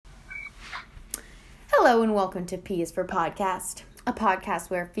Hello and welcome to P is for Podcast, a podcast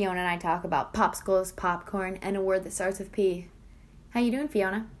where Fiona and I talk about popsicles, popcorn, and a word that starts with P. How you doing,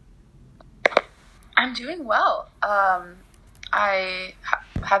 Fiona? I'm doing well. I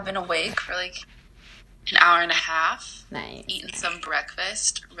have been awake for like an hour and a half. Nice. Eaten some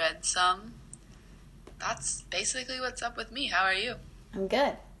breakfast, read some. That's basically what's up with me. How are you? I'm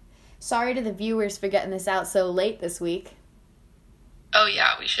good. Sorry to the viewers for getting this out so late this week. Oh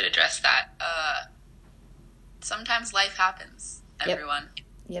yeah, we should address that. Sometimes life happens, everyone.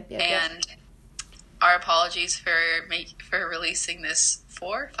 Yep. And our apologies for releasing this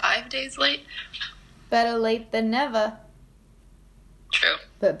 4-5 days late. Better late than never. True.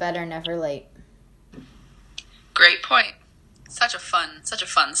 But better never late. Great point. Such a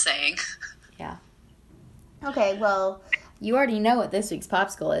fun saying. Yeah. Okay, well, you already know what this week's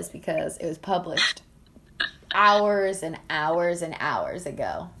popsicle is because it was published hours and hours and hours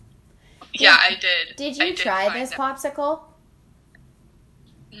ago. Yeah, I did. Did you try this popsicle?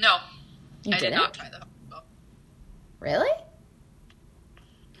 No. You I didn't? did not try the popsicle. Really?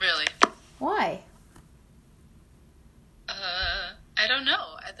 Really? Why? I don't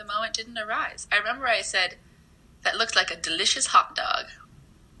know. At the moment, didn't arise. I remember I said, that looked like a delicious hot dog.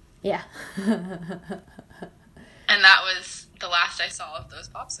 Yeah. And that was the last I saw of those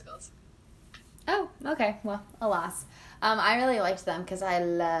popsicles. Oh, okay. Well, alas. I really liked them because I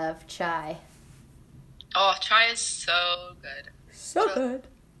love chai. Oh, chai is so good. So good.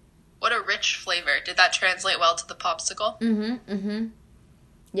 What a rich flavor. Did that translate well to the popsicle? Mm-hmm.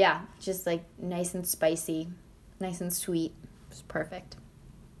 Yeah, just like nice and spicy, nice and sweet. It's perfect.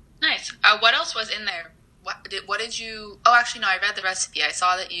 Nice. What else was in there? What did you... Oh, actually, no, I read the recipe. I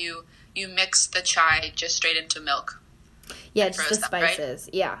saw that you mixed the chai just straight into milk. Yeah, just the spices.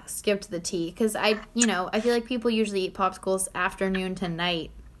 Right? Yeah, skipped the tea. Because I feel like people usually eat popsicles afternoon to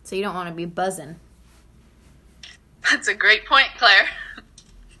night, so you don't want to be buzzing. That's a great point, Claire.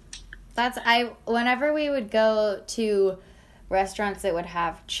 Whenever we would go to restaurants that would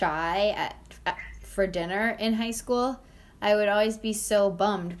have chai for dinner in high school, I would always be so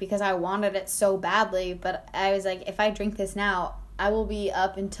bummed because I wanted it so badly, but I was like, if I drink this now, I will be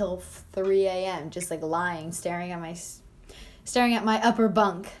up until 3 a.m. just like lying, staring at my upper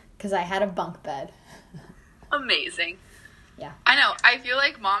bunk because I had a bunk bed. Amazing. Yeah. I know. I feel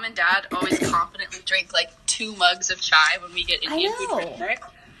like mom and dad always confidently drink like 2 mugs of chai when we get Indian food for dinner.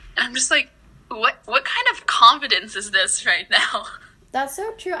 And I'm just like, what kind of confidence is this right now? That's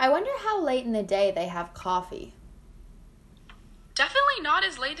so true. I wonder how late in the day they have coffee. Definitely not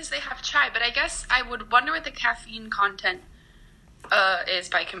as late as they have chai, but I guess I would wonder what the caffeine content is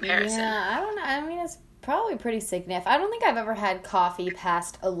by comparison. Yeah, I don't know. I mean, it's probably pretty significant. I don't think I've ever had coffee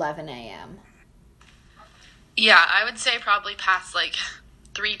past 11 a.m. Yeah, I would say probably past like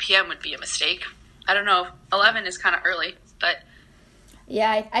 3 p.m. would be a mistake. I don't know. 11 is kind of early, but...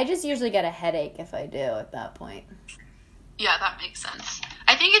 Yeah, I just usually get a headache if I do at that point. Yeah, that makes sense.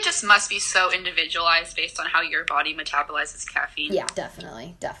 I think it just must be so individualized based on how your body metabolizes caffeine. Yeah,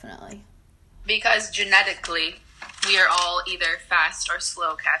 definitely. Because genetically, we are all either fast or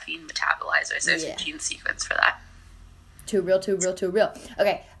slow caffeine metabolizers. There's a gene sequence for that. Too real.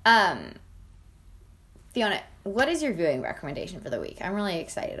 Okay, Fiona, what is your viewing recommendation for the week? I'm really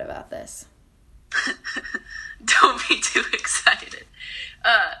excited about this. Don't be too excited.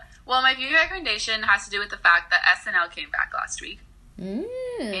 Well, my viewing recommendation has to do with the fact that SNL came back last week.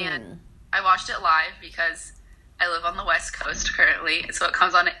 And I watched it live because I live on the West Coast currently, so it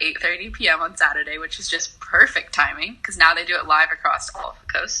comes on at 8:30 p.m. on Saturday, which is just perfect timing because now they do it live across all of the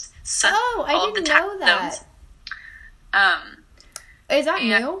coast. So I didn't know that. Is that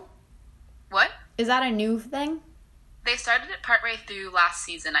new? What? Is that a new thing? They started it partway through last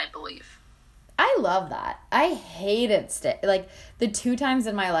season, I believe. I love that. I hated like the 2 times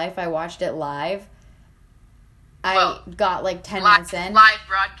in my life I watched it live. I got like 10 minutes in. Live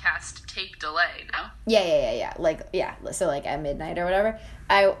broadcast tape delay, no? Yeah. So like at midnight or whatever.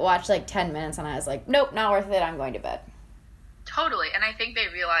 I watched like 10 minutes and I was like, nope, not worth it. I'm going to bed. Totally. And I think they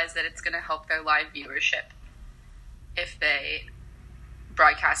realize that it's going to help their live viewership if they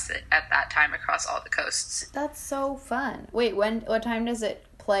broadcast it at that time across all the coasts. That's so fun. Wait, what time does it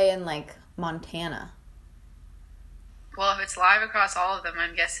play in like Montana? Well, if it's live across all of them,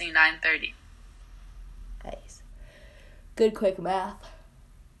 I'm guessing 9:30. Nice. Good quick math.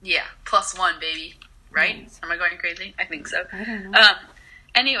 Yeah, +1, baby. Right? Nice. Am I going crazy? I think so. I don't know.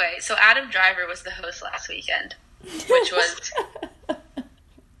 Anyway, so Adam Driver was the host last weekend, which was...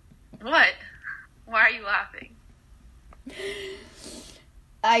 What? Why are you laughing?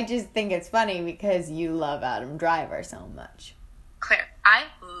 I just think it's funny because you love Adam Driver so much. Claire, I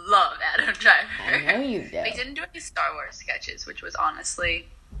love Adam Driver. I there. No, you don't. They didn't do any Star Wars sketches, which was honestly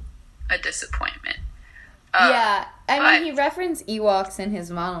a disappointment. I mean, he referenced Ewoks in his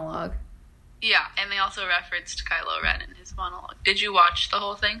monologue. Yeah, and they also referenced Kylo Ren in his monologue. Did you watch the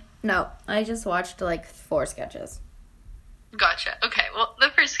whole thing? No, I just watched, 4 sketches. Gotcha. Okay, well, the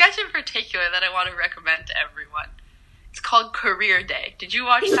first sketch in particular that I want to recommend to everyone, it's called Career Day. Did you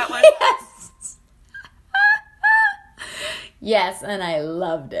watch that one? Yes! Yes, and I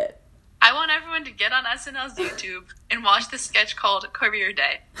loved it. I want everyone to get on SNL's YouTube and watch the sketch called Career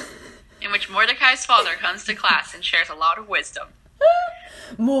Day, in which Mordecai's father comes to class and shares a lot of wisdom.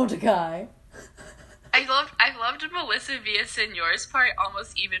 Mordecai. I loved Melissa Villaseñor's part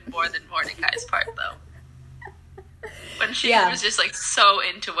almost even more than Mordecai's part, though. When she was just, so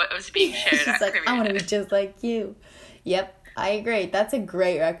into what was being shared at Career Day. I want to be just like you. Yep. I agree. That's a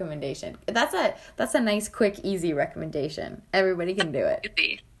great recommendation. That's a nice, quick, easy recommendation. Everybody can do it.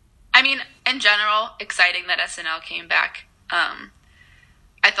 Easy. I mean, in general, exciting that SNL came back.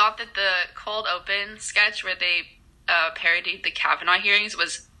 I thought that the cold open sketch where they parodied the Kavanaugh hearings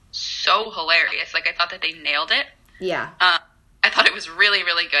was so hilarious. I thought that they nailed it. Yeah. I thought it was really,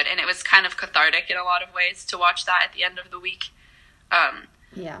 really good, and it was kind of cathartic in a lot of ways to watch that at the end of the week.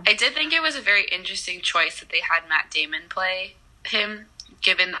 Yeah. I did think it was a very interesting choice that they had Matt Damon play him,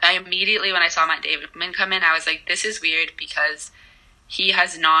 given I immediately, when I saw Matt Damon come in, I was like, this is weird because he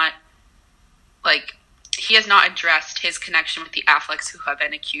has not addressed his connection with the Afflecks who have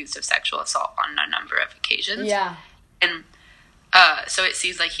been accused of sexual assault on a number of occasions. Yeah. And so it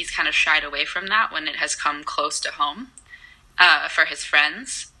seems like he's kind of shied away from that when it has come close to home for his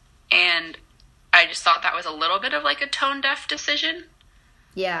friends. And I just thought that was a little bit of a tone-deaf decision.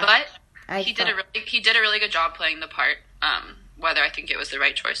 Yeah. But he did a really good job playing the part. Whether I think it was the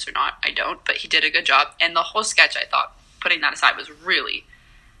right choice or not, I don't. But he did a good job. And the whole sketch, I thought, putting that aside, was really,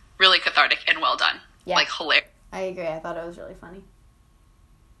 really cathartic and well done. Yeah. Hilarious. I agree. I thought it was really funny.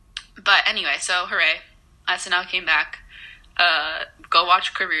 But anyway, so hooray. SNL came back. Go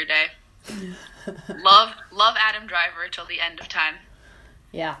watch Career Day. love Adam Driver till the end of time.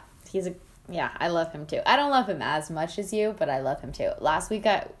 Yeah. I love him too. I don't love him as much as you, but I love him too. Last week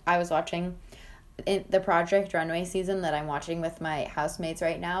I was watching the Project Runway season that I'm watching with my housemates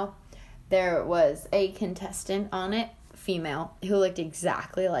right now. There was a contestant on it, female, who looked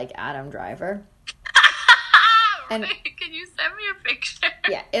exactly like Adam Driver. And can you send me a picture?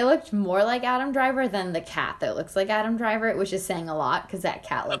 Yeah, it looked more like Adam Driver than the cat that looks like Adam Driver, which is saying a lot because that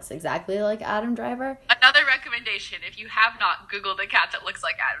cat looks exactly like Adam Driver. Another recommendation, if you have not, Google the cat that looks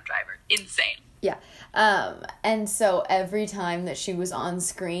like Adam Driver. Insane. Yeah. And so every time that she was on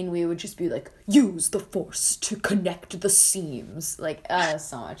screen, we would just be like, use the force to connect the seams.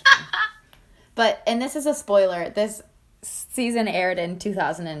 So much fun. And this is a spoiler, this season aired in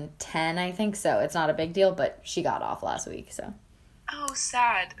 2010, I think, so it's not a big deal, but she got off last week, so. Oh,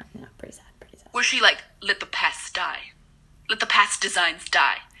 sad. Yeah, pretty sad. Was she let the past die? Let the past designs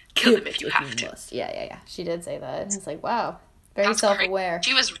die. Kill them if you have to. Yeah. She did say that. It's wow. Very self-aware. Great.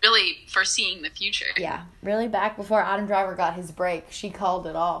 She was really foreseeing the future. Yeah, really back before Adam Driver got his break. She called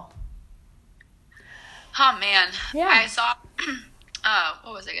it all. Oh, man. Yeah. I saw,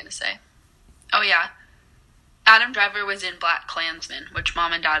 what was I going to say? Oh, yeah. Adam Driver was in Black Klansman, which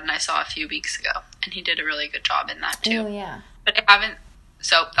Mom and Dad and I saw a few weeks ago, and he did a really good job in that, too. Oh, yeah. But I haven't,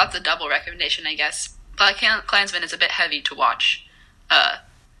 so that's a double recommendation, I guess. Black Klansman is a bit heavy to watch,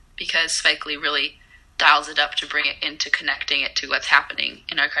 because Spike Lee really dials it up to bring it into connecting it to what's happening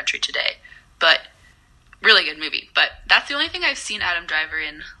in our country today. But, really good movie. But that's the only thing I've seen Adam Driver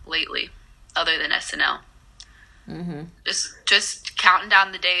in lately, other than SNL. Mm-hmm. Just counting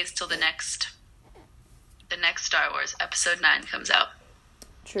down the days till the next Star Wars, Episode 9, comes out.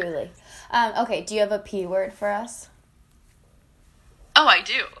 Truly. Okay, do you have a P word for us? Oh, I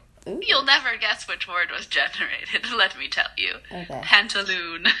do. Ooh. You'll never guess which word was generated, let me tell you. Okay.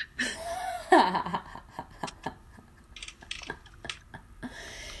 Pantaloon.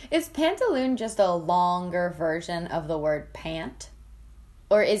 Is pantaloon just a longer version of the word pant?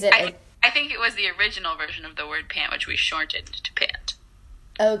 Or is it... I think it was the original version of the word pant, which we shortened to pant.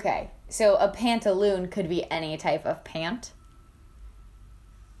 Okay, so a pantaloon could be any type of pant?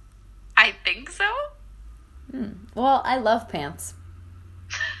 I think so. Well, I love pants.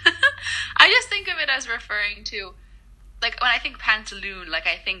 I just think of it as referring to, when I think pantaloon,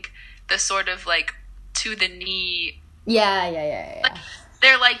 I think the sort of, to the knee. Yeah.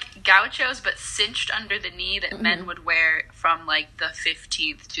 They're like gauchos, but cinched under the knee that men would wear from, the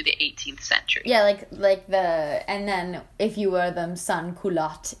 15th to the 18th century. Yeah, and then if you wore them sans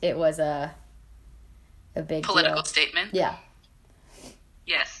culotte, it was a big political deal. Statement. Yeah.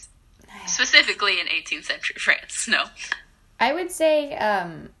 Yes. Specifically specifically in 18th century France. No. I would say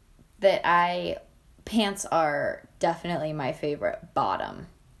that pants are definitely my favorite bottom.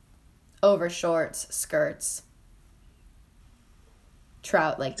 Over shorts, skirts,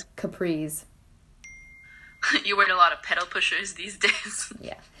 like capris. You wear a lot of pedal pushers these days.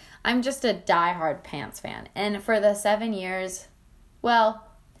 Yeah. I'm just a diehard pants fan. And for the 7 years,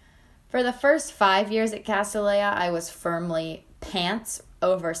 for the first 5 years at Castellea, I was firmly pants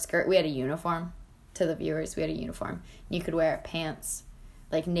over skirt. We had a uniform. To the viewers, we had a uniform. You could wear pants,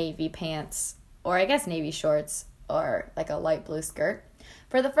 like navy pants, or I guess navy shorts, or like a light blue skirt.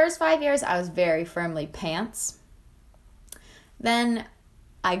 For the first 5 years, I was very firmly pants. Then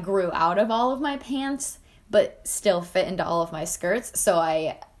I grew out of all of my pants, but still fit into all of my skirts. So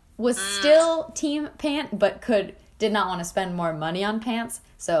I was still team pant, but did not want to spend more money on pants.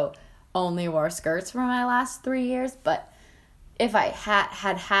 So only wore skirts for my last 3 years. But if I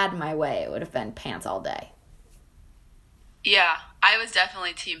had my way, it would have been pants all day. Yeah, I was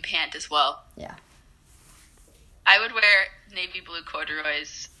definitely team pant as well. Yeah. I would wear navy blue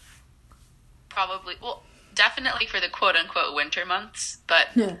corduroys definitely for the quote-unquote winter months, but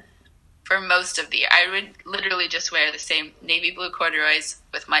for most of the year, I would literally just wear the same navy blue corduroys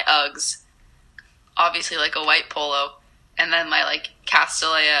with my Uggs, obviously like a white polo, and then my like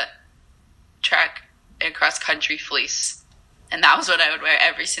Castellea track and cross-country fleece. And that was what I would wear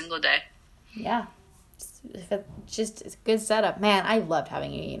every single day. Yeah. It's a good setup. Man, I loved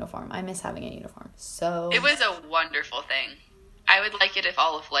having a uniform. I miss having a uniform. It was a wonderful thing. I would like it if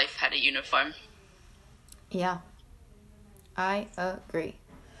all of life had a uniform. Yeah. I agree.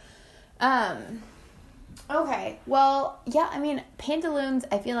 Okay. Well, yeah, I mean, pantaloons,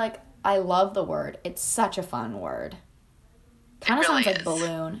 I feel like I love the word. It's such a fun word. Kind of really sounds like is.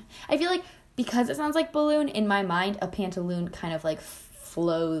 balloon. I feel like because it sounds like balloon, in my mind, a pantaloon kind of like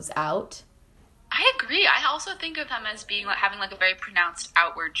flows out. I agree. I also think of them as being having like a very pronounced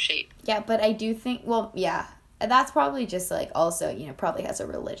outward shape. Yeah, but I do think, yeah, that's probably just like also, probably has a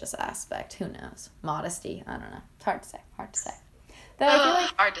religious aspect. Who knows? Modesty. I don't know. It's hard to say. Though I feel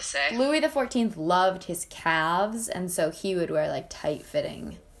like hard to say. Louis XIV loved his calves, and so he would wear like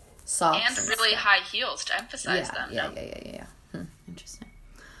tight-fitting socks. And really high heels to emphasize them. Yeah. Interesting.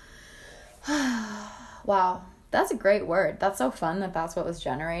 Wow, that's a great word. That's so fun that's what was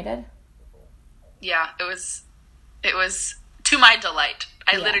generated. Yeah, it was to my delight.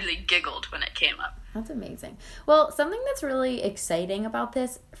 I literally giggled when it came up. That's amazing. Well, something that's really exciting about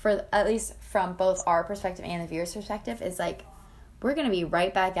this, for at least from both our perspective and the viewer's perspective, is like we're going to be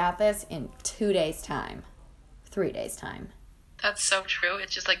right back at this in 2 days' time, 3 days' time. That's so true.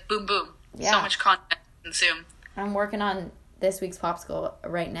 It's just like boom, boom. Yeah. So much content to consume. I'm working on this week's popsicle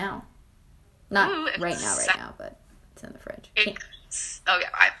right now. Not right now, but it's in the fridge.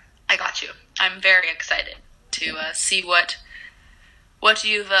 I got you. I'm very excited to see what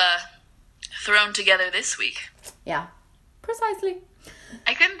you've thrown together this week. Yeah, precisely.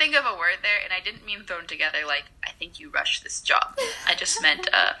 I couldn't think of a word there, and I didn't mean thrown together like, I think you rushed this job. I just meant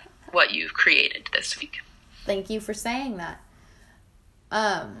what you've created this week. Thank you for saying that.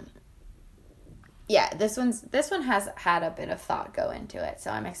 Yeah, this one has had a bit of thought go into it,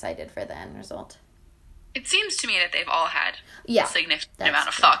 so I'm excited for the end result. It seems to me that they've all had a significant amount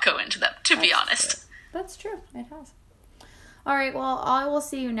of thought go into them, to be honest. True. That's true. It has. All right, well, I will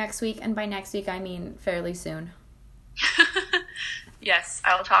see you next week, and by next week, I mean fairly soon. Yes,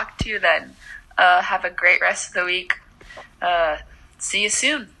 I will talk to you then. Have a great rest of the week. See you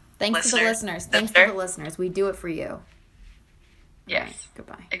soon. Thanks to the listeners. Thanks to the listeners. We do it for you. Yes. Right,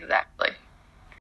 goodbye. Exactly.